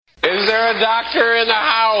a doctor in the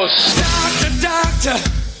house. Doctor,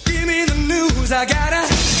 give me the news. I got a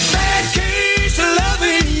bad case of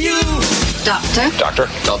loving you. Doctor. Doctor.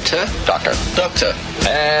 Doctor. Doctor. Doctor.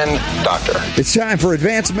 And doctor. It's time for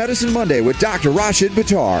Advanced Medicine Monday with Dr. Rashid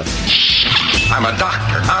Buttar. I'm a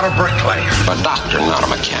doctor, not a bricklayer. A doctor, not a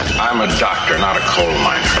mechanic. I'm a doctor, not a coal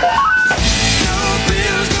miner. No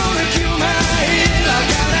pill's gonna kill my head. I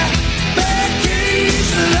got a bad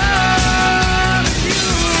case of loving you.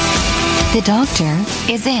 The doctor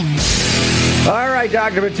is in. All right,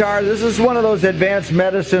 Dr. Buttar, this is one of those advanced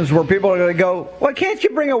medicines where people are going to go, why can't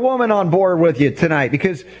you bring a woman on board with you tonight?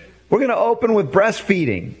 Because we're going to open with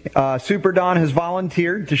breastfeeding. Super Don has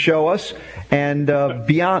volunteered to show us. And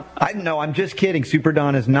beyond, I'm just kidding. Super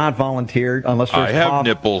Don has not volunteered unless there's I have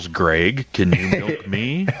nipples, Greg. Can you milk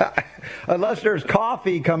me? Unless there's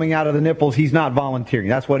coffee coming out of the nipples, he's not volunteering.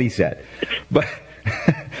 That's what he said.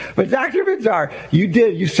 But Dr. Buttar,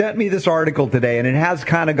 you sent me this article today, and it has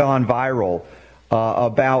kind of gone viral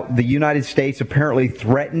about the United States apparently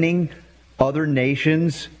threatening other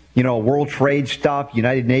nations, World Trade stuff,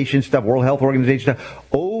 United Nations stuff, World Health Organization stuff,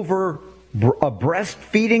 over a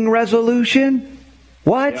breastfeeding resolution.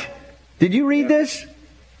 What? Yeah. Did you read this?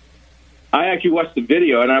 I actually watched the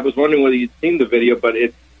video, and I was wondering whether you'd seen the video, but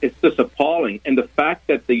it's just appalling. And the fact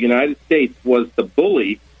that the United States was the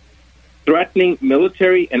bully threatening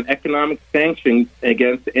military and economic sanctions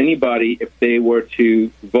against anybody if they were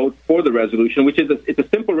to vote for the resolution, which is it's a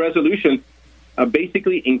simple resolution,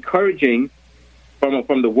 basically encouraging,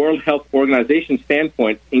 from the World Health Organization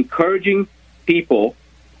standpoint, encouraging people,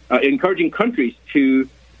 encouraging countries to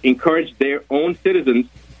encourage their own citizens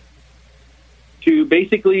to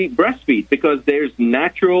basically breastfeed, because there's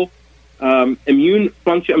natural immune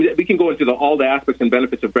function. I mean, we can go into all the aspects and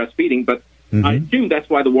benefits of breastfeeding, but I assume that's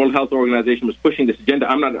why the World Health Organization was pushing this agenda.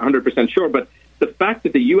 I'm not 100% sure, but the fact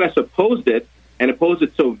that the U.S. opposed it, and opposed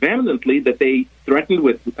it so vehemently that they threatened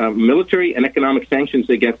with military and economic sanctions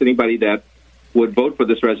against anybody that would vote for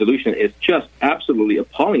this resolution is just absolutely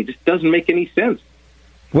appalling. It just doesn't make any sense.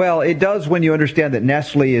 Well, it does when you understand that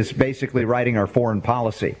Nestle is basically writing our foreign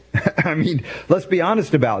policy. I mean, let's be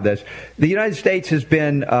honest about this. The United States has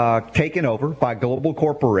been taken over by global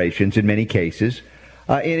corporations in many cases.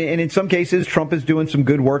 And in some cases, Trump is doing some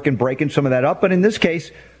good work in breaking some of that up. But in this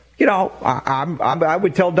case, I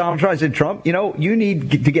would tell Donald Trump, I said, Trump, you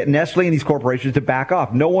need to get Nestle and these corporations to back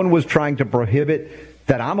off. No one was trying to prohibit,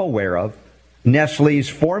 that I'm aware of, Nestle's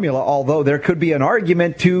formula, although there could be an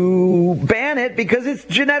argument to ban it because it's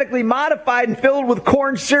genetically modified and filled with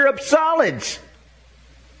corn syrup solids.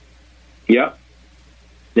 Yeah.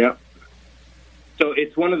 So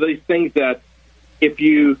it's one of these things that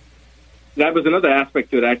that was another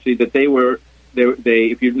aspect to it, actually, that they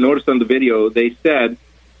if you noticed on the video, they said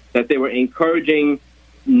that they were encouraging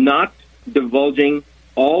not divulging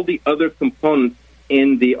all the other components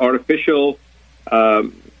in the artificial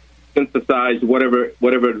synthesized whatever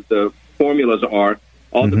the formulas are,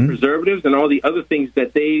 all the preservatives and all the other things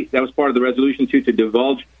that was part of the resolution to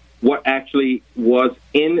divulge what actually was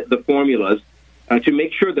in the formulas, to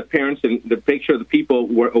make sure the parents and to make sure the people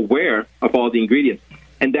were aware of all the ingredients.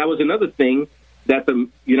 And that was another thing that the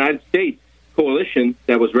United States coalition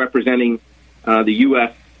that was representing the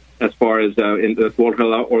U.S. as far as in the World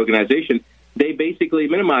Health Organization, they basically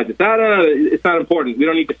minimized it. It's not important. We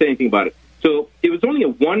don't need to say anything about it. So it was only a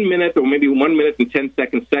 1 minute or maybe 1 minute and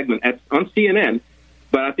 10-second segment on CNN,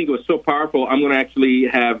 but I think it was so powerful, I'm going to actually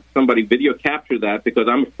have somebody video capture that, because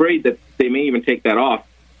I'm afraid that they may even take that off,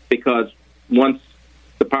 because once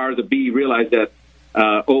the powers that be realize that,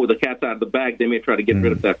 the cat's out of the bag, they may try to get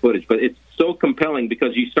rid of that footage. But it's so compelling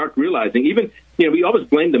because you start realizing, even, we always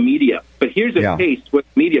blame the media, but here's a case where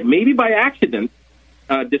the media, maybe by accident,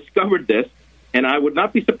 discovered this, and I would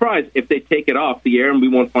not be surprised if they take it off the air and we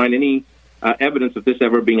won't find any evidence of this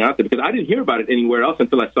ever being out there, because I didn't hear about it anywhere else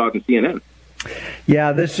until I saw it on CNN.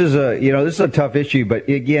 Yeah, this is a tough issue, but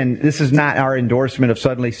again, this is not our endorsement of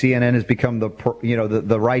suddenly CNN has become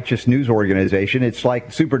the righteous news organization. It's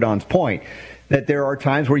like Super Don's point, that there are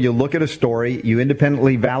times where you look at a story, you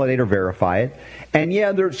independently validate or verify it, and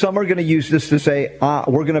some are going to use this to say,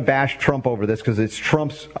 we're going to bash Trump over this because it's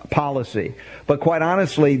Trump's policy. But quite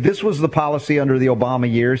honestly, this was the policy under the Obama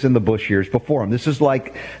years and the Bush years before him. This is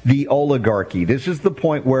like the oligarchy. This is the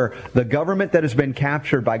point where the government that has been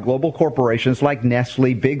captured by global corporations like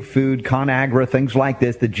Nestle, Big Food, ConAgra, things like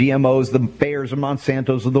this, the GMOs, the Bayers and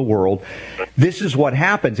Monsantos of the world, this is what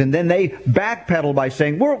happens. And then they backpedal by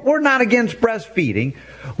saying, we're not against breastfeeding.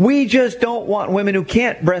 We just don't want women who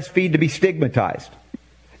can't breastfeed to be stigmatized.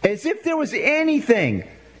 As if there was anything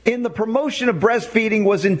in the promotion of breastfeeding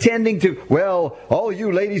was intending to, well, all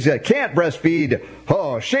you ladies that can't breastfeed,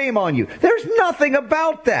 oh, shame on you. There's nothing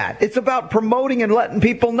about that. It's about promoting and letting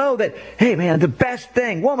people know that, hey, man, the best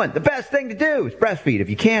thing to do is breastfeed. If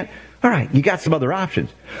you can't, all right, you got some other options.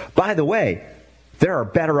 By the way, there are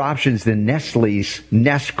better options than Nestle's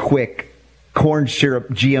Nesquik corn syrup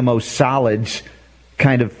GMO solids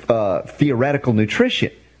kind of theoretical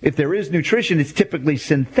nutrition. If there is nutrition, it's typically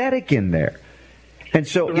synthetic in there. And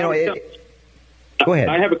so, go ahead.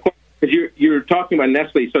 I have a question, because you're talking about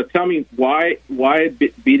Nestle. So tell me why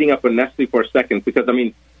beating up on Nestle for a second? Because, I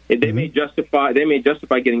mean, they may justify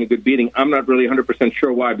getting a good beating. I'm not really 100%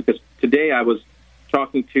 sure why, because today I was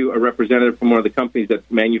talking to a representative from one of the companies that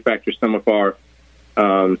manufactures some of our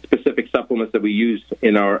specific supplements that we use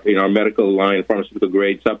in our medical line, pharmaceutical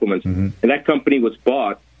grade supplements. And that company was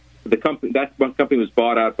bought. That company was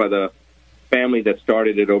bought out by the family that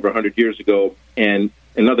started it over 100 years ago, and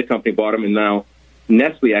another company bought them, and now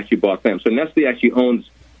Nestle actually bought them. So Nestle actually owns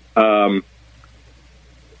Jordan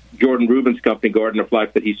Rubin's company, Garden of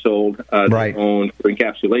Life, that he sold. Right. They own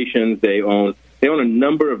encapsulations. They own a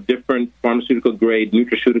number of different pharmaceutical grade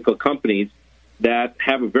nutraceutical companies that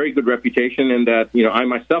have a very good reputation, and that I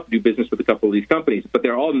myself do business with a couple of these companies, but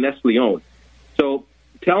they're all Nestle owned. So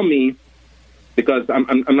tell me, because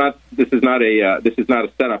I'm not. This is not a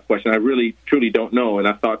setup question. I really truly don't know, and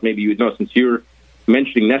I thought maybe you would know since you're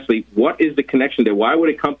mentioning Nestle. What is the connection there? Why would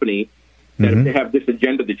a company that if they have this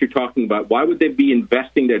agenda that you're talking about, why would they be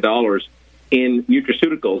investing their dollars in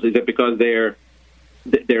nutraceuticals? Is it because they're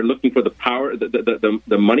looking for the power,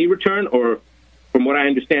 the money return, or from what I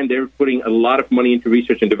understand, they're putting a lot of money into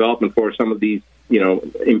research and development for some of these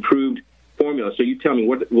improved formulas? So you tell me,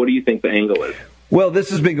 what do you think the angle is? Well, this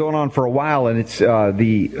has been going on for a while, and it's how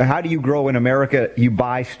do you grow in America? You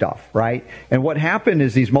buy stuff, right? And what happened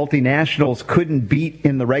is these multinationals couldn't beat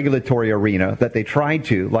in the regulatory arena that they tried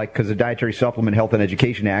to, like because the Dietary Supplement Health and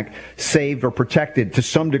Education Act saved or protected to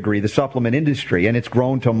some degree the supplement industry, and it's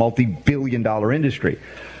grown to a multi-billion-dollar industry.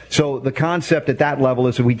 So the concept at that level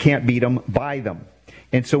is that we can't beat them, buy them.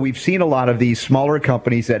 And so we've seen a lot of these smaller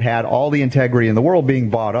companies that had all the integrity in the world being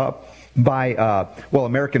bought up by,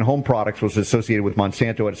 American Home Products was associated with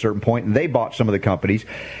Monsanto at a certain point, and they bought some of the companies,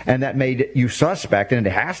 and that made you suspect, and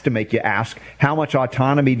it has to make you ask, how much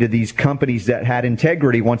autonomy do these companies that had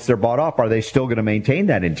integrity, once they're bought up, are they still going to maintain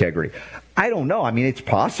that integrity? I don't know. I mean, it's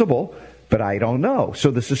possible, but I don't know.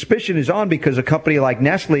 So the suspicion is on because a company like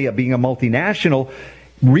Nestle, being a multinational,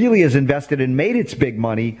 really has invested and made its big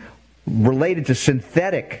money related to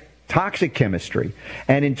synthetic toxic chemistry.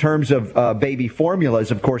 And in terms of baby formulas,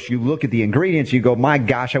 of course, you look at the ingredients, you go, my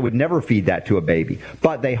gosh, I would never feed that to a baby.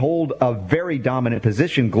 But they hold a very dominant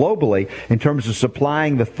position globally in terms of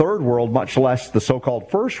supplying the third world, much less the so-called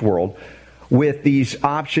first world, with these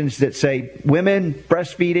options that say, women,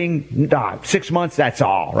 breastfeeding, 6 months, that's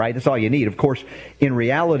all, right? That's all you need. Of course, in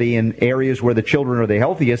reality, in areas where the children are the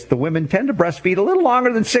healthiest, the women tend to breastfeed a little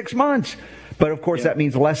longer than 6 months. But, of course, that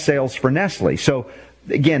means less sales for Nestle. So,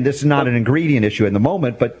 again, this is not an ingredient issue in the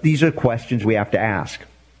moment, but these are questions we have to ask.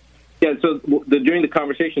 Yeah, so during the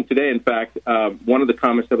conversation today, in fact, one of the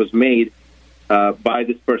comments that was made by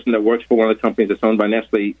this person that works for one of the companies that's owned by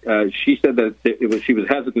Nestle, she said that she was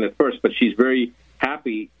hesitant at first, but she's very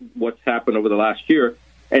happy what's happened over the last year.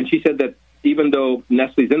 And she said that even though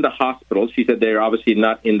Nestle's in the hospitals, she said they're obviously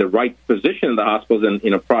not in the right position in the hospitals and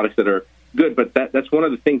products that are good, but that's one of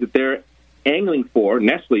the things that they're angling for,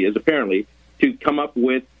 Nestle is apparently, to come up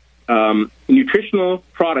with nutritional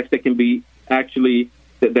products that can be actually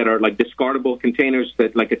that are like discardable containers,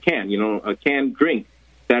 that like a can, a canned drink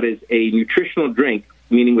that is a nutritional drink,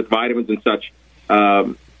 meaning with vitamins and such.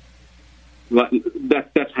 That's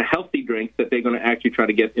a healthy drink that they're going to actually try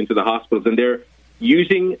to get into the hospitals, and they're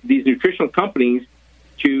using these nutritional companies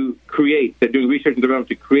to create. They're doing research and development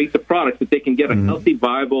to create the products that they can get a healthy,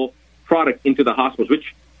 viable product into the hospitals,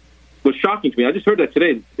 which was shocking to me. I just heard that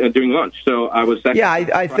today during lunch, so I was actually... Yeah,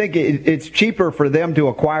 I think it's cheaper for them to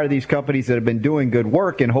acquire these companies that have been doing good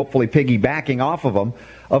work and hopefully piggybacking off of them.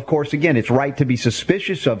 Of course, again, it's right to be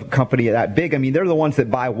suspicious of a company that big. I mean, they're the ones that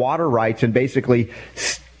buy water rights and basically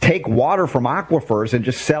take water from aquifers and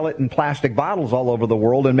just sell it in plastic bottles all over the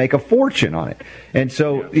world and make a fortune on it. And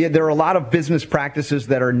so there are a lot of business practices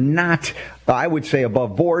that are not, I would say,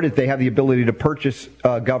 above board if they have the ability to purchase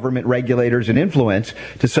government regulators and influence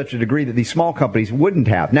to such a degree that these small companies wouldn't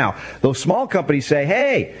have. Now, those small companies say,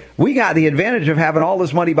 hey, we got the advantage of having all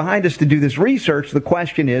this money behind us to do this research. The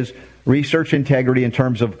question is research integrity in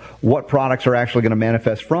terms of what products are actually going to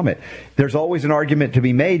manifest from it. There's always an argument to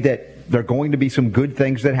be made that there are going to be some good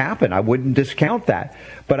things that happen. I wouldn't discount that.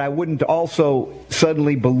 But I wouldn't also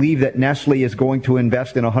suddenly believe that Nestle is going to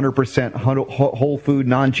invest in 100% whole food,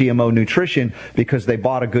 non-GMO nutrition because they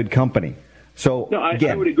bought a good company. So no, I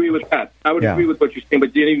again, would agree with that. I would agree with what you're saying.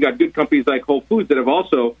 But then you've got good companies like Whole Foods that have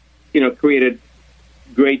also, created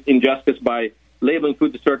great injustice by labeling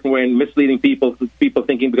foods a certain way and misleading people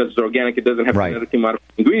thinking because it's organic, it doesn't have genetically modified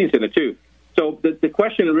ingredients in it too. So the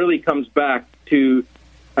question really comes back to,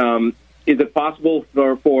 is it possible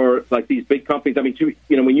for like these big companies? I mean,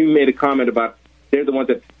 when you made a comment about they're the ones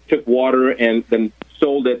that took water and then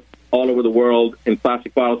sold it all over the world in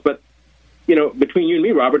plastic bottles. But, between you and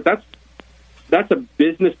me, Robert, that's a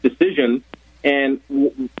business decision. And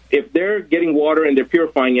if they're getting water and they're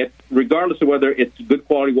purifying it, regardless of whether it's good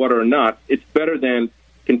quality water or not, it's better than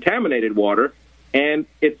contaminated water. And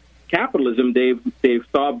it's capitalism. They've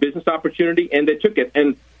saw business opportunity and they took it.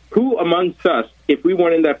 And who amongst us, if we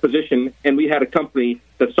weren't in that position and we had a company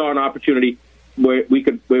that saw an opportunity where we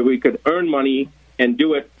could earn money and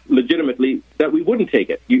do it legitimately, that we wouldn't take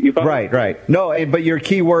it? You follow? Right. No, but your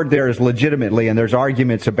key word there is legitimately, and there's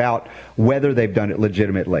arguments about whether they've done it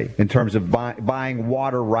legitimately in terms of buying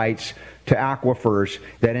water rights to aquifers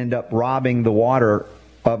that end up robbing the water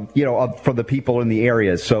from the people in the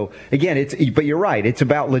areas. So again, but you're right. It's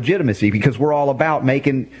about legitimacy because we're all about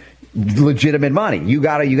making legitimate money. You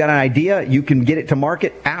got an idea, you can get it to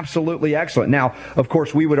market. Absolutely excellent. Now, of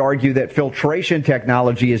course, we would argue that filtration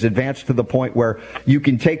technology is advanced to the point where you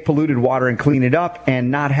can take polluted water and clean it up and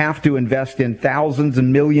not have to invest in thousands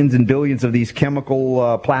and millions and billions of these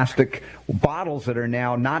chemical plastic bottles that are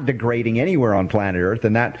now not degrading anywhere on planet Earth.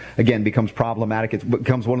 And that, again, becomes problematic. It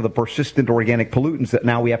becomes one of the persistent organic pollutants that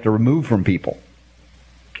now we have to remove from people.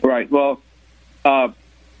 Right. Well,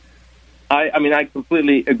 I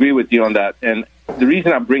completely agree with you on that, and the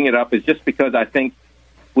reason I bring it up is just because I think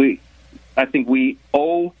we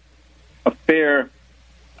owe a fair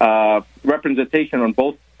representation on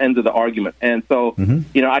both ends of the argument, and so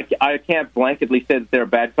I can't blanketly say that they're a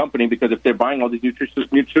bad company because if they're buying all these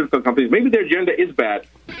nutritional companies, maybe their agenda is bad,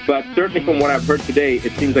 but certainly from what I've heard today,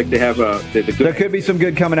 it seems like they have the good. There could be some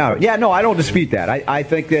good coming out. Yeah, no, I don't dispute that. I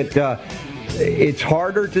think that. It's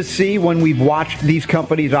harder to see when we've watched these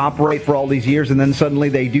companies operate for all these years and then suddenly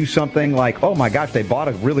they do something like, oh my gosh, they bought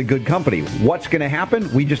a really good company. What's going to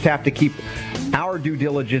happen? We just have to keep our due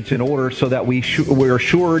diligence in order so that we're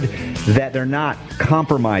assured that they're not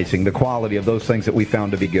compromising the quality of those things that we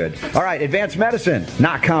found to be good. All right, advanced medicine,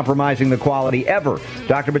 not compromising the quality ever.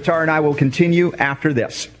 Dr. Buttar and I will continue after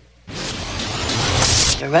this.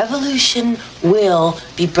 The revolution will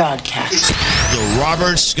be broadcast. The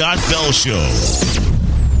Robert Scott Bell Show.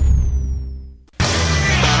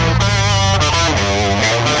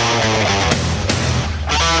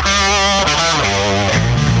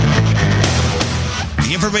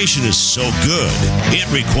 The information is so good, it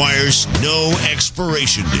requires no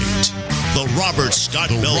expiration date. The Robert Scott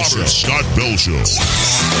Bell Show. Scott Bell Show.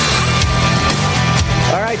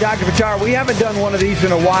 All right, Dr. Buttar, we haven't done one of these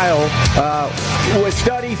in a while. With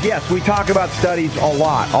studies, yes, we talk about studies a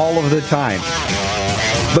lot, all of the time.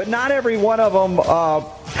 But not every one of them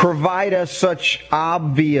provide us such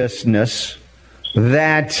obviousness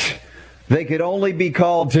that they could only be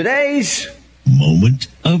called today's Moment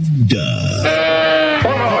of Duh.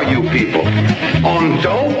 What are you people? On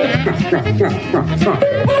dope?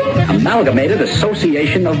 Amalgamated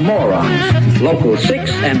Association of Morons. Local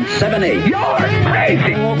 6 and 7A. You're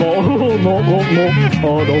crazy!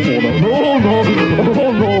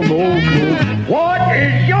 What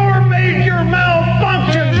is your major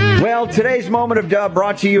malfunction? Well, today's Moment of Duh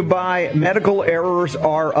brought to you by Medical Errors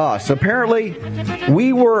Are Us. Apparently,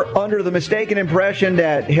 we were under the mistaken impression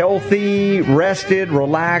that healthy, rested,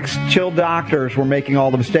 relaxed, chill doctors were making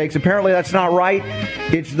all the mistakes. Apparently, that's not right.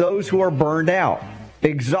 It's those who are burned out,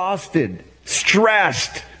 exhausted,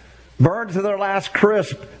 stressed, burned to their last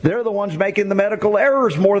crisp. They're the ones making the medical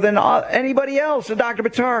errors more than anybody else. And Dr.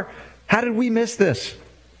 Buttar, how did we miss this?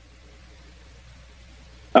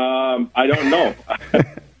 I don't know.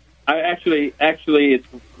 I actually, it's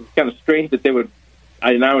kind of strange that they would.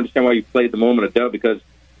 I now understand why you played the Moment of Duh, because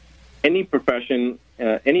any profession,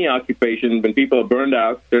 any occupation, when people are burned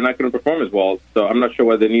out, they're not going to perform as well. So I'm not sure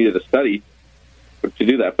whether they needed a study to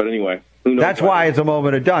do that. But anyway, who knows? That's why it's a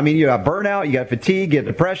moment of duh. I mean, you got burnout, you got fatigue, you got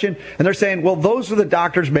depression, and they're saying, well, those are the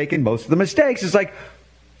doctors making most of the mistakes. It's like,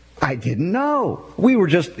 I didn't know. We were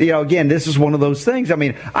just, again, this is one of those things. I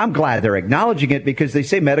mean, I'm glad they're acknowledging it because they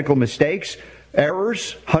say medical mistakes,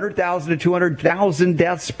 errors, 100,000 to 200,000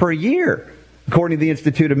 deaths per year, according to the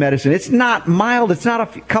Institute of Medicine. It's not mild. It's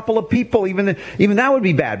not a couple of people. Even that would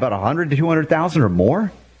be bad. About 100 to 200,000 or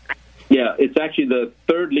more. Yeah, it's actually the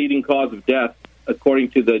third leading cause of death,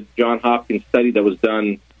 according to the Johns Hopkins study that was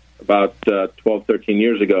done about 12, 13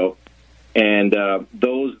 years ago. And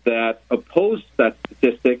those that oppose that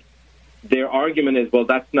statistic, their argument is, well,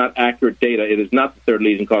 that's not accurate data. It is not the third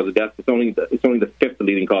leading cause of death. It's only the fifth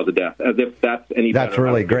leading cause of death, as if that's any better. That's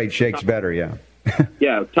really great. Shakes better, yeah.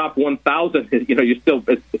 Yeah, top 1,000, you're still,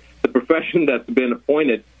 it's the profession that's been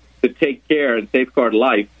appointed to take care and safeguard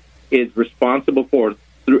life is responsible for,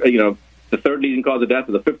 the third leading cause of death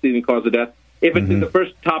or the fifth leading cause of death. If it's in the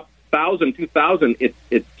first top 1,000, 2,000,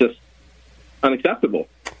 it's just unacceptable.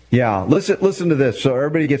 Yeah, listen to this so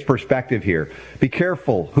everybody gets perspective here. Be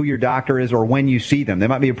careful who your doctor is or when you see them. They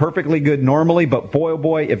might be perfectly good normally, but boy, oh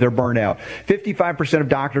boy, if they're burned out. 55% of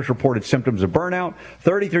doctors reported symptoms of burnout.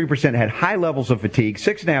 33% had high levels of fatigue.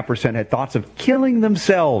 6.5% had thoughts of killing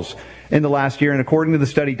themselves in the last year. And according to the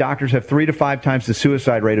study, doctors have 3 to 5 times the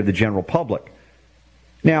suicide rate of the general public.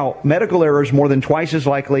 Now, medical error is more than twice as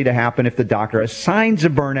likely to happen if the doctor has signs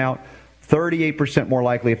of burnout. 38% more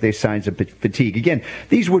likely if they have signs of fatigue. Again,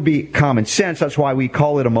 these would be common sense. That's why we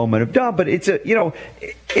call it a moment of doubt. But it's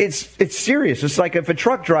serious. It's like if a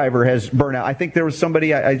truck driver has burnout. I think there was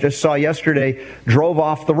somebody I just saw yesterday drove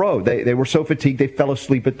off the road. They were so fatigued they fell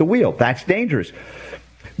asleep at the wheel. That's dangerous.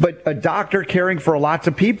 But a doctor caring for lots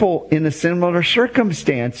of people in a similar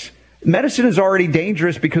circumstance, medicine is already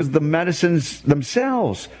dangerous because the medicines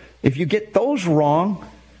themselves, if you get those wrong,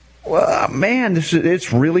 well, man,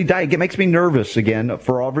 it's really it makes me nervous again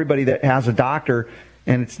for everybody that has a doctor,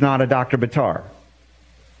 and it's not a Dr. Buttar.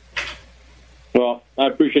 Well, I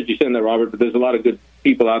appreciate you saying that, Robert, but there's a lot of good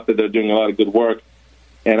people out there that are doing a lot of good work,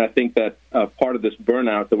 and I think that part of this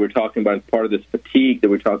burnout that we're talking about, part of this fatigue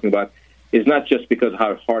that we're talking about, is not just because of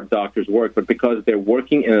how hard doctors work, but because they're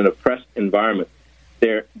working in an oppressed environment.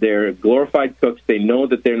 They're glorified cooks. They know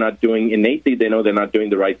that they're not doing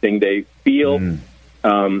the right thing. They feel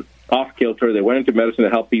off kilter. They went into medicine to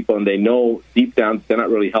help people, and they know deep down they're not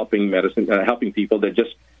really helping people. They're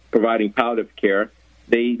just providing palliative care.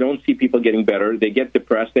 They don't see people getting better. They get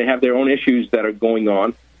depressed. They have their own issues that are going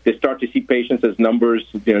on. They start to see patients as numbers,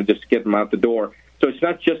 just get them out the door. So it's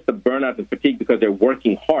not just the burnout and fatigue because they're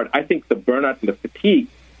working hard. I think the burnout and the fatigue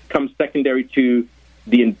comes secondary to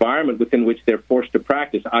the environment within which they're forced to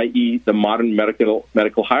practice, i.e. the modern medical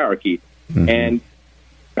hierarchy. Mm-hmm. And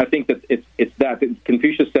I think that it's that.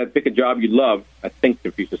 Confucius said, pick a job you love. I think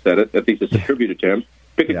Confucius said it. At least it's attributed to him.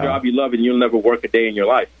 Pick a job you love and you'll never work a day in your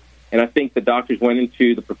life. And I think the doctors went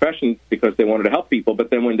into the profession because they wanted to help people. But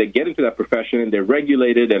then when they get into that profession and they're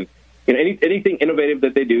regulated and anything innovative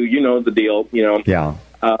that they do, the deal. Yeah.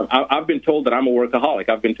 I've been told that I'm a workaholic.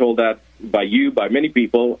 I've been told that by many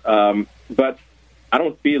people. But I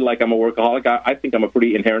don't feel like I'm a workaholic. I think I'm a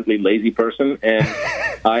pretty inherently lazy person, and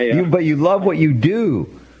but you love what you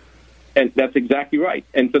do. And that's exactly right.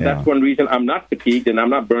 And so that's one reason I'm not fatigued and I'm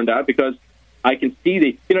not burned out, because I can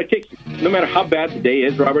see it takes, no matter how bad the day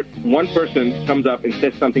is, Robert, one person comes up and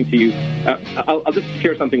says something to you. I'll just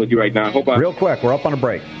share something with you right now. Real quick, we're up on a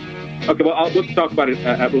break. Okay, well, let's talk about it.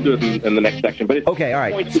 We'll do it in the next section. But okay, all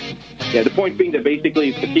right. The point being that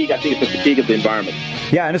basically fatigue, I think it's the fatigue of the environment.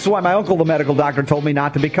 Yeah, and this is why my uncle, the medical doctor, told me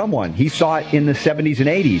not to become one. He saw it in the 70s and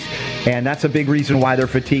 80s, and that's a big reason why they're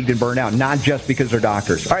fatigued and burned out, not just because they're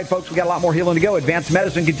doctors. All right, folks, we got a lot more healing to go. Advanced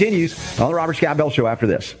Medicine continues on the Robert Scott Bell Show after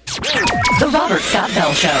this. The Robert Scott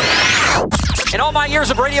Bell Show. In all my years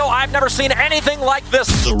of radio, I've never seen anything like this.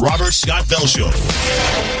 The Robert Scott Bell Show.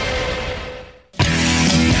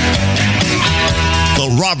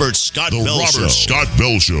 The Robert Scott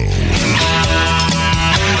Bell Show.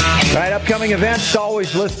 All right, upcoming events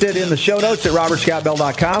always listed in the show notes at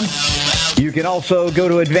robertscottbell.com. You can also go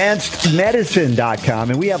to advancedmedicine.com,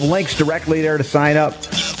 and we have links directly there to sign up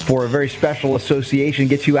for a very special association,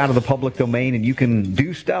 get you out of the public domain, and you can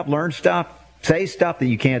do stuff, learn stuff, say stuff that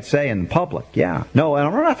you can't say in public. Yeah. No,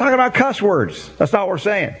 and we're not talking about cuss words. That's not what we're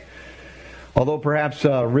saying. Although perhaps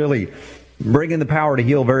really bringing the power to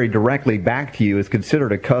heal very directly back to you is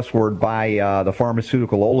considered a cuss word by the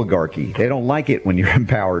pharmaceutical oligarchy. They don't like it when you're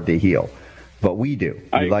empowered to heal, but we do.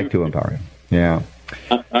 We like to empower you. Yeah.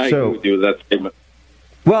 I agree with you with that statement.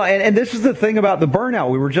 Well, and this is the thing about the burnout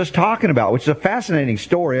we were just talking about, which is a fascinating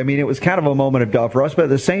story. I mean, it was kind of a moment of doubt for us, but at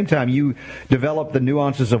the same time, you develop the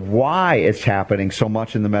nuances of why it's happening so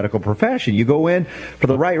much in the medical profession. You go in for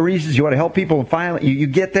the right reasons, you want to help people, and finally you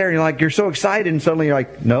get there, and you're so excited, and suddenly you're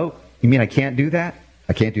like, no. You mean I can't do that?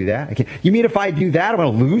 I can't do that? I can't. You mean if I do that, I'm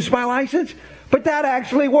going to lose my license? But that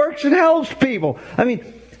actually works and helps people. I mean,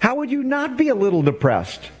 how would you not be a little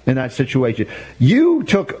depressed in that situation? You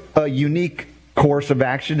took a unique course of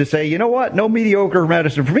action to say, you know what? No mediocre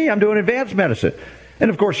medicine for me. I'm doing advanced medicine. And,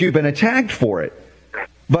 of course, you've been attacked for it.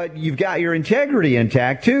 But you've got your integrity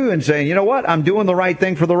intact, too, and saying, you know what, I'm doing the right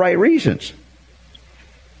thing for the right reasons.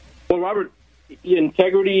 Well, Robert,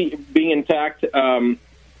 integrity being intact, that's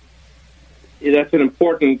an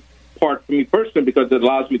important part for me personally because it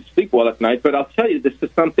allows me to sleep well at night. But I'll tell you, this is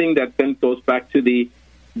something that then goes back to the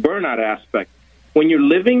burnout aspect. When you're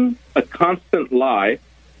living a constant lie,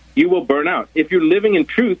 you will burn out. If you're living in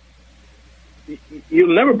truth,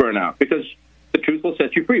 you'll never burn out because the truth will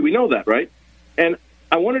set you free. We know that, right? And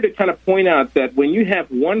I wanted to kind of point out that when you have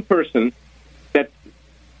one person that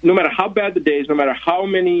no matter how bad the day is, no matter how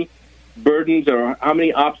many burdens or how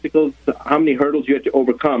many obstacles, how many hurdles you have to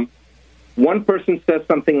overcome, one person says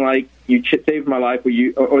something like, you saved my life,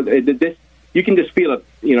 or this, you can just feel it.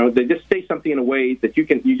 You know, they just say something in a way that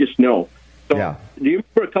you just know. So, do you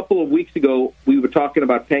remember a couple of weeks ago, we were talking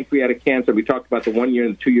about pancreatic cancer. We talked about the 1 year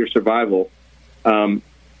and 2 year survival. And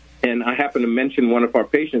I happened to mention one of our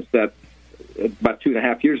patients that about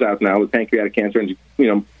 2.5 years out now with pancreatic cancer and, you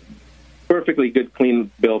know, perfectly good,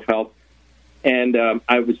 clean bill of health. And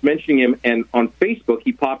I was mentioning him, and on Facebook,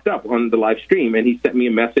 he popped up on the live stream, and he sent me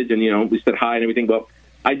a message, and, you know, we said hi and everything. But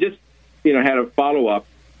I just, you know, had a follow-up,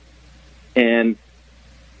 and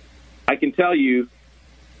I can tell you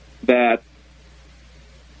that,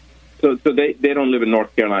 so they don't live in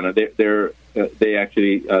North Carolina. They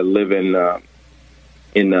actually live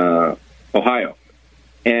in Ohio.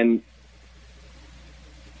 And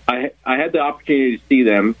I had the opportunity to see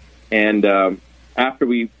them, and after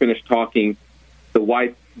we finished talking, the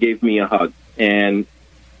wife gave me a hug. And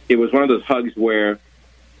it was one of those hugs where,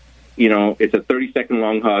 you know, it's a 30-second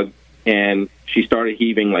long hug, and she started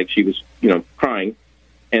heaving like she was, you know, crying.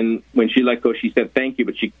 And when she let go, she said thank you,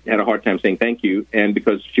 but she had a hard time saying thank you, and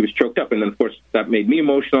because she was choked up. And then, of course, that made me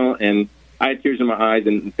emotional, and I had tears in my eyes,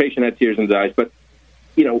 and the patient had tears in his eyes. But,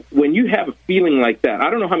 you know, when you have a feeling like that, I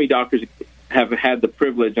don't know how many doctors have had the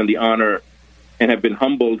privilege and the honor and have been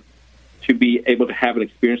humbled to be able to have an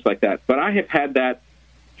experience like that. But I have had that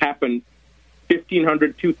happen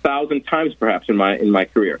 1,500, 2,000 times perhaps in my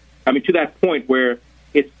career. I mean, to that point where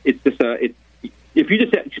it's just if you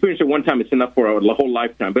just experience it one time, it's enough for a whole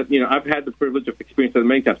lifetime. But, you know, I've had the privilege of experiencing it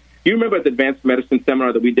many times. Do you remember at the advanced medicine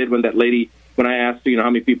seminar that we did when I asked, you know,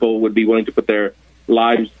 how many people would be willing to put their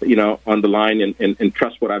lives, you know, on the line and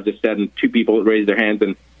trust what I've just said, and 2 people raised their hands,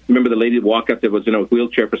 and remember the lady that walked up that was in a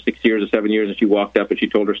wheelchair for 6 years or 7 years, and she walked up and she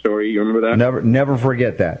told her story. You remember that? Never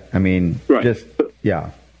forget that. I mean, right.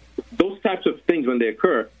 Those types of things, when they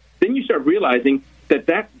occur, then you start realizing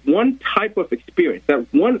that one type of experience,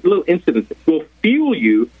 that one little incident will fuel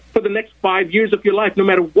you for the next 5 years of your life, no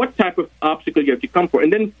matter what type of obstacle you have to come for.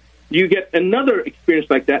 And then you get another experience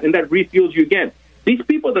like that, and that refuels you again. These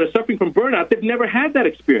people that are suffering from burnout, they've never had that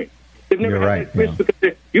experience. They've never had that experience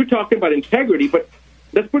because you're talking about integrity, but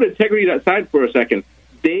let's put integrity aside for a second.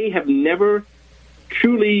 They have never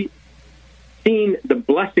truly seen the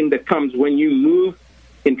blessing that comes when you move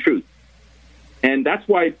in truth. And that's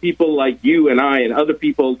why people like you and I and other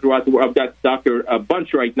people throughout the world, I've got Dr.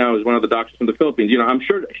 Bunch right now is one of the doctors from the Philippines. You know, I'm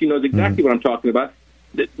sure she knows exactly what I'm talking about.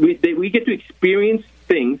 We get to experience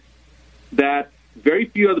things that very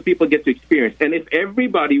few other people get to experience. And if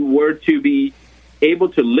everybody were to be able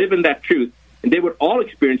to live in that truth, and they would all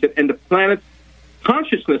experience it, and the planet's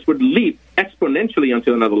consciousness would leap exponentially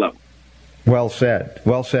onto another level. Well said.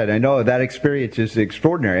 Well said. I know that experience is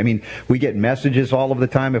extraordinary. I mean, we get messages all of the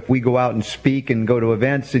time if we go out and speak and go to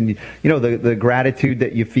events, and, you know, the gratitude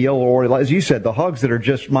that you feel, or as you said, the hugs that are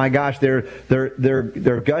just, my gosh,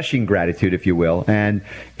 they're gushing gratitude, if you will, and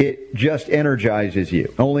it just energizes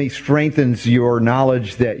you. Only strengthens your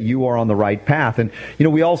knowledge that you are on the right path. And, you know,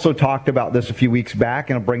 we also talked about this a few weeks back,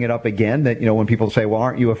 and I'll bring it up again, that, you know, when people say, well,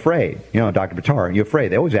 aren't you afraid? You know, Dr. Buttar, aren't you afraid?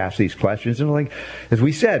 They always ask these questions. And like, as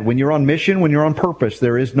we said, when you're on mission, when you're on purpose,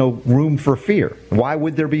 there is no room for fear. Why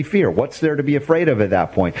would there be fear? What's there to be afraid of at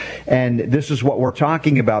that point? And this is what we're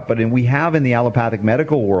talking about. But we have in the allopathic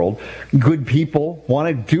medical world, good people want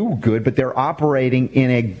to do good, but they're operating in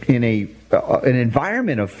an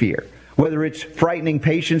environment of fear. Whether it's frightening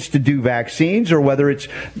patients to do vaccines or whether it's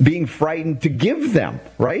being frightened to give them,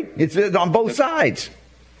 right? It's on both sides.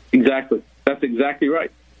 Exactly. That's exactly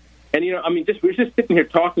right. And, you know, I mean, we're just sitting here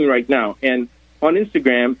talking right now, and on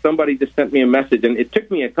Instagram, somebody just sent me a message, and it took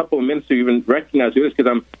me a couple of minutes to even recognize who it is because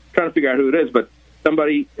I'm trying to figure out who it is. But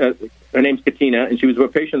somebody, her name's Katina, and she was a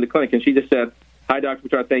patient in the clinic, and she just said, "Hi, Dr.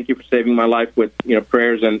 Buttar, thank you for saving my life with, you know,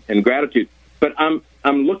 prayers and gratitude." But I'm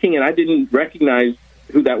looking, and I didn't recognize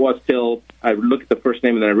who that was till I looked at the first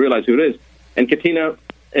name, and then I realized who it is. And Katina,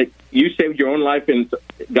 you saved your own life, and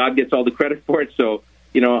God gets all the credit for it. So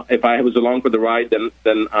if I was along for the ride,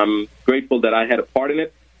 then I'm grateful that I had a part in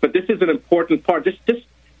it. But this is an important part.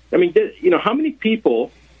 How many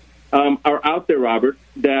people are out there, Robert,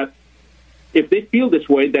 that if they feel this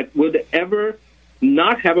way, that would ever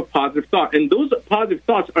not have a positive thought? And those positive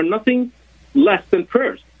thoughts are nothing less than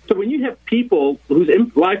prayers. So when you have people whose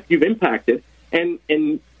life you've impacted, and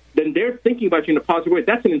then they're thinking about you in a positive way,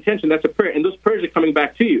 that's an intention, that's a prayer, and those prayers are coming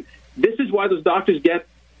back to you. This is why those doctors get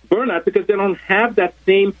burnout, because they don't have that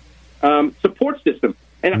same support system.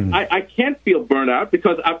 And I can't feel burnout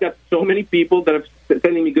because I've got so many people that are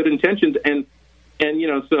sending me good intentions. And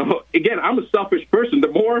so again, I'm a selfish person. The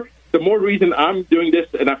more reason I'm doing this,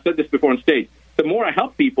 and I've said this before on stage, the more I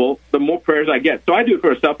help people, the more prayers I get. So I do it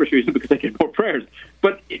for a selfish reason because I get more prayers.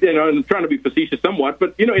 But, I'm trying to be facetious somewhat.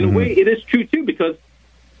 But, in a way, it is true, too, because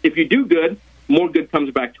if you do good, more good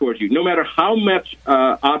comes back towards you. No matter how much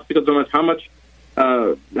obstacles, no matter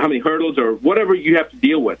how many hurdles or whatever you have to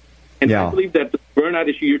deal with. And I believe that the burnout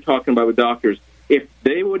issue you're talking about with doctors, if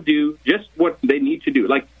they would do just what they need to do,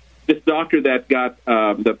 like this doctor that got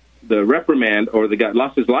the reprimand or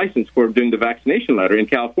lost his license for doing the vaccination letter in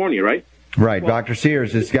California, right? Right. Well, Dr.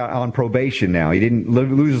 Sears is on probation now. He didn't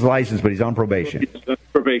lose his license, but he's on probation.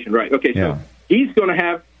 Probation, right. Okay, so he's going to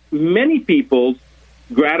have many people's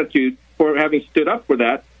gratitude for having stood up for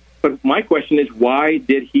that. But my question is, why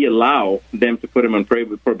did he allow them to put him on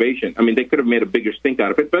probation? I mean, they could have made a bigger stink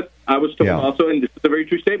out of it. But I was told also, and this is a very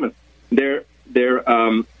true statement, they're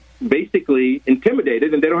basically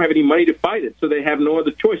intimidated, and they don't have any money to fight it. So they have no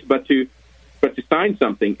other choice but to sign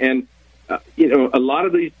something. And a lot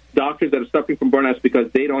of these doctors that are suffering from burnouts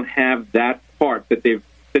because they don't have that part that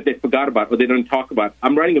they forgot about or they don't talk about.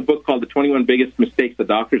 I'm writing a book called The 21 Biggest Mistakes That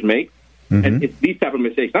Doctors Make. And it's these type of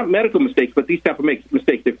mistakes, not medical mistakes, but these type of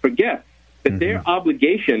mistakes. They forget that their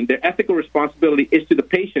obligation, their ethical responsibility is to the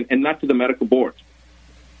patient and not to the medical boards.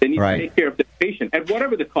 They need to take care of the patient at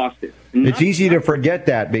whatever the cost is. It's easy to forget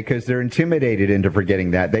that because they're intimidated into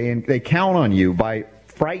forgetting that. They count on you by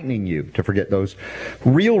frightening you to forget those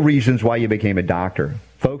real reasons why you became a doctor,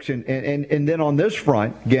 folks. And then on this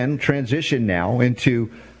front, again, transition now into,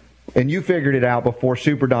 and you figured it out before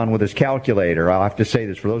Super Don with his calculator. I'll have to say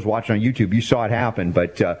this for those watching on YouTube, you saw it happen,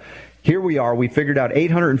 but here we are. We figured out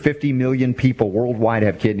 850 million people worldwide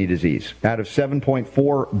have kidney disease. Out of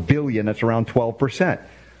 7.4 billion, that's around 12%.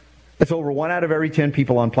 That's over 1 out of every 10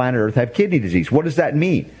 people on planet Earth have kidney disease. What does that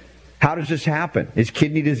mean? How does this happen? Is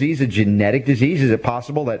kidney disease a genetic disease? Is it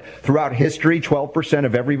possible that throughout history, 12%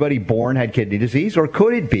 of everybody born had kidney disease? Or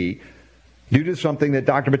could it be due to something that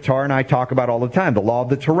Dr. Buttar and I talk about all the time, the law of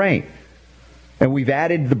the terrain? And we've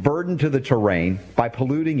added the burden to the terrain by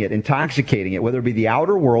polluting it, intoxicating it, whether it be the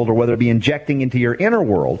outer world or whether it be injecting into your inner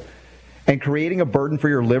world, and creating a burden for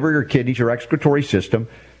your liver, your kidneys, your excretory system,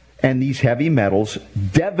 and these heavy metals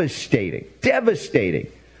devastating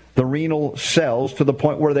the renal cells to the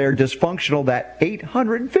point where they're dysfunctional, that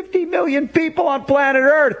 850 million people on planet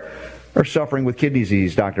Earth are suffering with kidney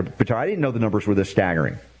disease, Dr. Buttar. I didn't know the numbers were this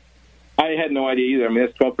staggering. I had no idea either. I mean,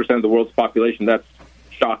 that's 12% of the world's population. That's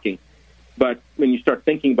shocking. But when you start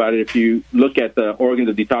thinking about it, if you look at the organs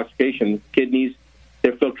of detoxification, kidneys,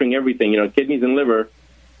 they're filtering everything. Kidneys and liver,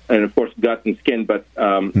 and of course gut and skin. But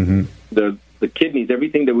the kidneys,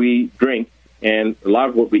 everything that we drink, and a lot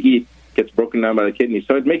of what we eat gets broken down by the kidneys.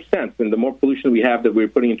 So it makes sense. And the more pollution we have that we're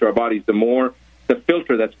putting into our bodies, the more the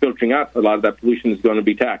filter that's filtering out a lot of that pollution is going to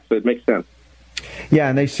be taxed. So it makes sense. Yeah,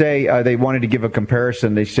 and they say they wanted to give a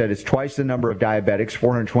comparison. They said it's twice the number of diabetics,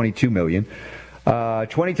 422 million,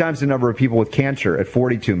 20 times the number of people with cancer at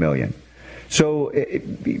 42 million. So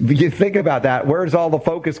you think about that. Where's all the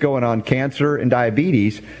focus going on cancer and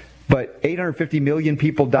diabetes? But 850 million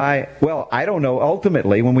people die. Well, I don't know.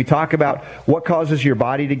 Ultimately, when we talk about what causes your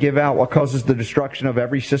body to give out, what causes the destruction of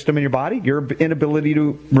every system in your body, your inability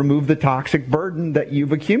to remove the toxic burden that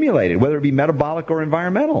you've accumulated, whether it be metabolic or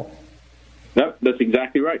environmental. Yep, that's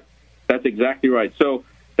exactly right. That's exactly right. So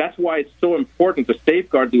that's why it's so important to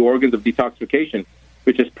safeguard the organs of detoxification,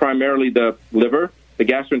 which is primarily the liver, the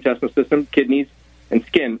gastrointestinal system, kidneys, and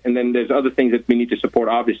skin. And then there's other things that we need to support,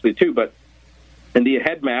 obviously, too. But in the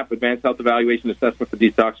HEADMAP, Advanced Health Evaluation Assessment for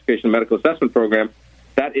Detoxification Medical Assessment Program,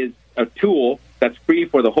 that is a tool that's free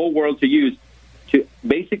for the whole world to use to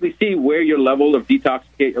basically see where your level of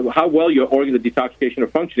detoxification, how well your organs of detoxification are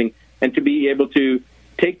functioning, and to be able to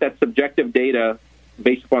take that subjective data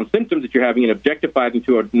based upon symptoms that you're having and objectify it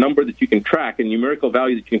into a number that you can track, a numerical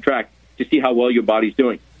value that you can track to see how well your body's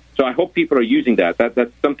doing. So I hope people are using that.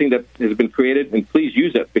 That's something that has been created, and please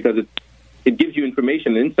use it because it gives you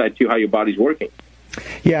information and insight to how your body's working.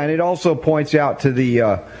 Yeah, and it also points out to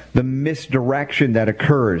the misdirection that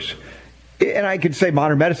occurs And I could say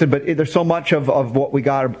modern medicine, but there's so much of what we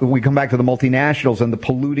got. We come back to the multinationals and the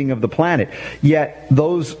polluting of the planet. Yet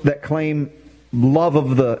those that claim love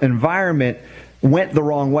of the environment went the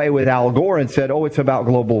wrong way with Al Gore and said, oh, it's about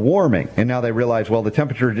global warming. And now they realize, well, the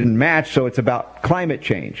temperature didn't match, so it's about climate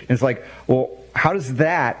change. And it's like, well, how does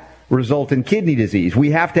that result in kidney disease?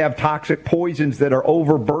 We have to have toxic poisons that are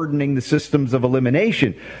overburdening the systems of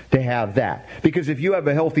elimination to have that. Because if you have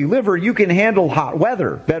a healthy liver, you can handle hot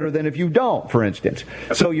weather better than if you don't, for instance.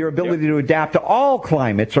 So your ability to adapt to all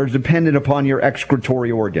climates are dependent upon your excretory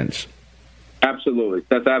organs. Absolutely.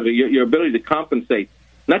 That's absolutely your ability to compensate,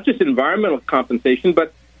 not just environmental compensation,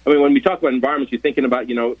 but I mean, when we talk about environments, you're thinking about,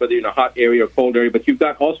 whether you're in a hot area or cold area, but you've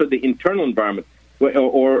got also the internal environment.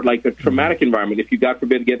 Or like a traumatic environment. If you, God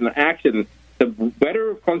forbid, get in an accident, the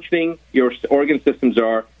better functioning your organ systems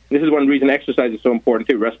are. This is one reason exercise is so important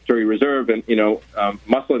too. Respiratory reserve and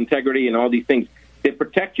muscle integrity and all these things. They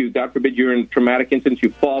protect you. God forbid you're in a traumatic instance,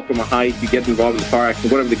 you fall from a height, you get involved in a car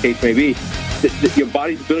accident, whatever the case may be. Your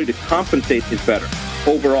body's ability to compensate is better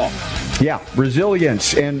overall. Yeah,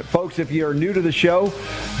 resilience. And folks, if you're new to the show,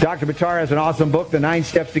 Dr. Buttar has an awesome book, The 9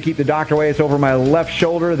 Steps to Keep the Doctor Away. It's over my left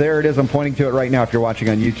shoulder. There it is. I'm pointing to it right now if you're watching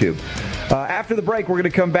on YouTube. After the break, we're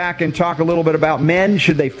going to come back and talk a little bit about men.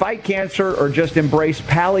 Should they fight cancer or just embrace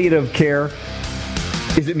palliative care?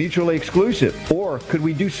 Is it mutually exclusive? Or could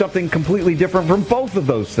we do something completely different from both of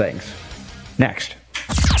those things? Next.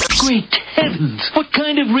 Great heavens! What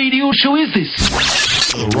kind of radio show is this?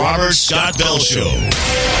 The Robert Scott Bell Show.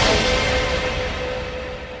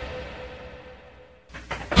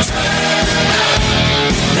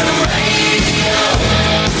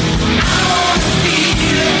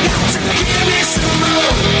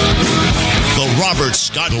 The Robert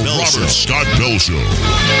Scott Bell Show.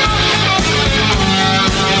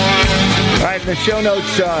 All right, in the show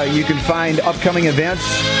notes, you can find upcoming events.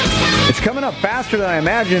 It's coming up faster than I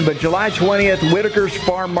imagined, but July 20th, Whitaker's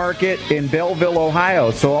Farm Market in Belleville,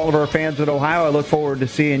 Ohio. So all of our fans in Ohio, I look forward to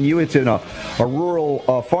seeing you. It's in a rural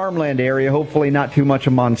farmland area, hopefully not too much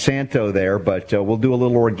of Monsanto there, but we'll do a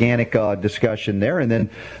little organic discussion there. And then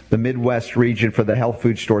the Midwest region for the health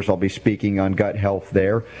food stores, I'll be speaking on gut health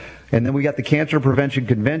there. And then we got the Cancer Prevention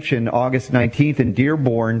Convention, August 19th in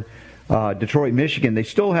Dearborn, Detroit, Michigan. They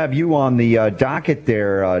still have you on the docket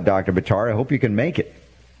there, Dr. Buttar. I hope you can make it.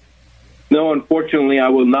 No, unfortunately, I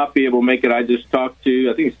will not be able to make it. I just talked to,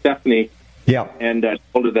 I think, Stephanie. Yeah. And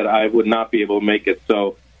told her that I would not be able to make it.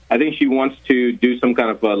 So I think she wants to do some kind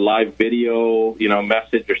of a live video,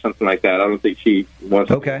 message or something like that. I don't think she wants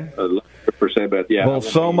to per se, but yeah. Well,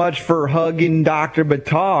 so much for hugging Dr.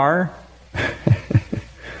 Buttar.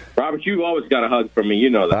 Robert, you've always got a hug from me.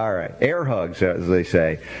 You know that. All right. Air hugs, as they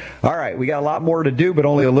say. All right. We got a lot more to do, but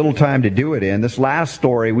only a little time to do it in. This last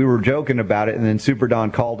story, we were joking about it, and then Super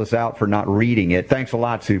Don called us out for not reading it. Thanks a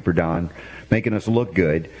lot, Super Don, making us look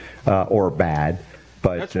good or bad.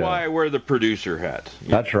 But that's why I wear the producer hat.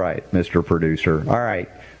 That's right, Mr. Producer. All right.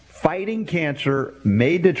 Fighting cancer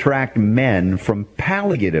may detract men from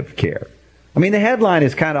palliative care. I mean, the headline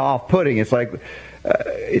is kind of off-putting. It's like,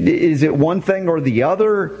 is it one thing or the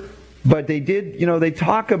other? But they did, they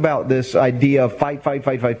talk about this idea of fight,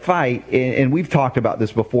 and we've talked about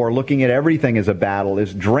this before. Looking at everything as a battle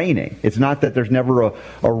is draining. It's not that there's never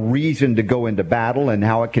a reason to go into battle and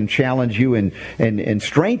how it can challenge you and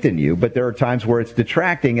strengthen you, but there are times where it's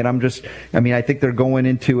detracting, and I think they're going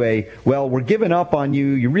into we're giving up on you.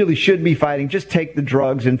 You really should be fighting. Just take the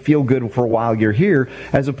drugs and feel good for a while you're here,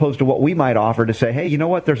 as opposed to what we might offer to say, hey, you know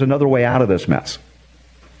what? There's another way out of this mess.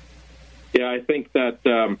 Yeah, I think that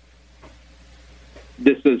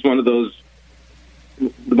this is one of those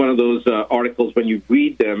articles when you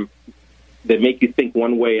read them that make you think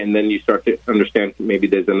one way, and then you start to understand maybe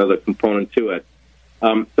there's another component to it.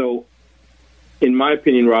 So, in my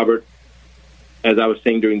opinion, Robert, as I was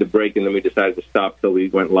saying during the break, and then we decided to stop till we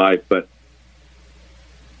went live, but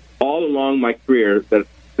all along my career, that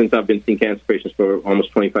since I've been seeing cancer patients for almost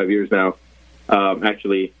 25 years now,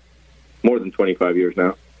 actually more than 25 years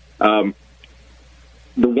now,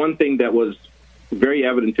 the one thing that was very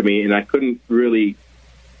evident to me, and I couldn't really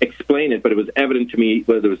explain it, but it was evident to me,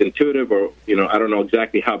 whether it was intuitive or, I don't know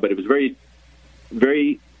exactly how, but it was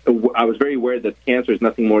I was very aware that cancer is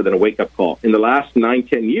nothing more than a wake-up call. In the last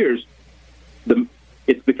 9-10 years,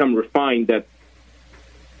 it's become refined that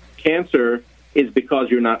cancer is because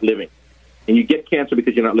you're not living. And you get cancer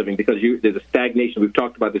because you're not living, because there's a stagnation. We've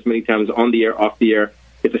talked about this many times on the air, off the air.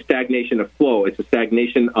 It's a stagnation of flow. It's a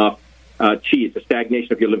stagnation of chi. It's a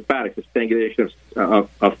stagnation of your lymphatics. It's a stagnation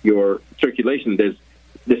of your circulation. There's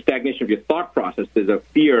the stagnation of your thought process. There's a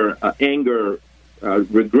fear, anger,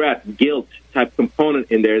 regret, guilt type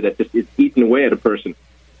component in there that just is eating away at a person.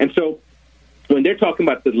 And so when they're talking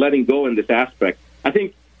about the letting go in this aspect, I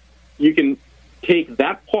think you can take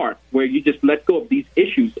that part where you just let go of these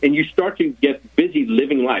issues and you start to get busy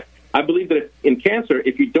living life. I believe that in cancer,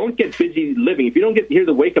 if you don't get busy living, if you don't hear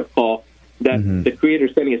the wake-up call that the Creator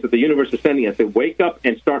is sending us, that the universe is sending us, to wake up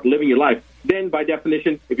and start living your life, then by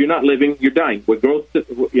definition, if you're not living, you're dying. Where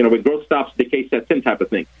growth stops, decay sets in, type of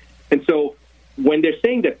thing. And so when they're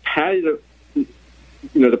saying that palliative,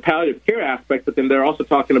 the palliative care aspect, but then they're also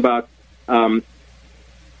talking about how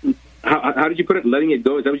did you put it? Letting it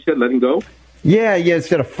go. Is that what you said? Letting go? Yeah.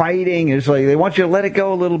 Instead of fighting, it's like they want you to let it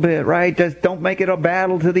go a little bit, right? Just don't make it a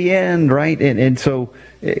battle to the end, right? And so,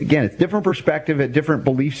 again, it's different perspective, at different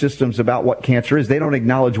belief systems about what cancer is. They don't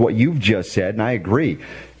acknowledge what you've just said, and I agree.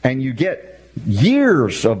 And you get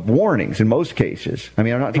years of warnings in most cases. I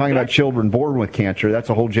mean, I'm not talking about children born with cancer. That's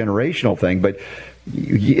a whole generational thing. But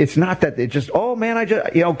it's not that it just, oh, man,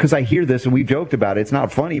 because I hear this and we joked about it. It's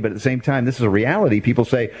not funny, but at the same time, this is a reality. People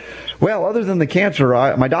say, well, other than the cancer,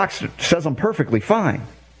 my doc says I'm perfectly fine.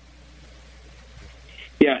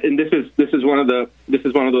 Yeah, and this is one of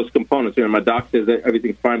those components. My doc says that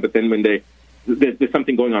everything's fine, but then when there's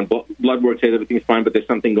something going on, blood work says everything's fine, but there's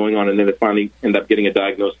something going on, and then they finally end up getting a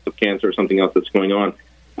diagnosis of cancer or something else that's going on.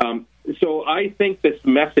 So I think this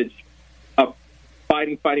message of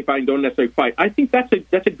fighting, don't necessarily fight, I think that's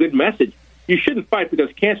a good message. You shouldn't fight,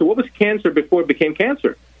 because cancer, what was cancer before it became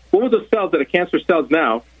cancer? What were those cells that are cancer cells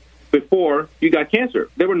now before you got cancer?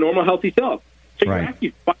 They were normal, healthy cells. So you're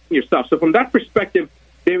actually fighting yourself. So from that perspective,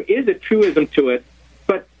 there is a truism to it.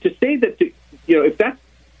 But to say that, if that's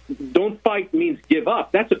don't fight means give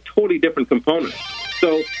up, that's a totally different component.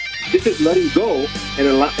 So this is letting go and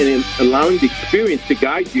allowing the experience to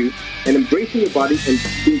guide you, and embracing your body and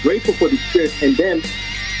being grateful for the experience, and then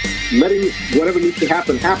letting whatever needs to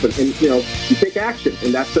happen. And, you take action.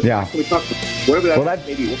 And that's what we talk about. Whatever that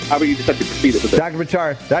may be, however you decide to proceed with it. Dr.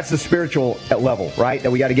 Buttar, that's the spiritual level, right,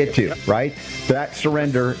 that we got to get to, right? That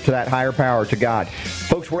surrender to that higher power, to God.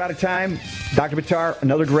 Folks, we're out of time. Dr. Buttar,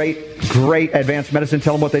 another great advanced medicine.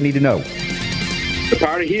 Tell them what they need to know. The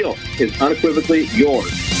power to heal is unequivocally yours.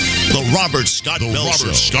 The Robert Scott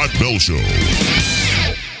Bell Show.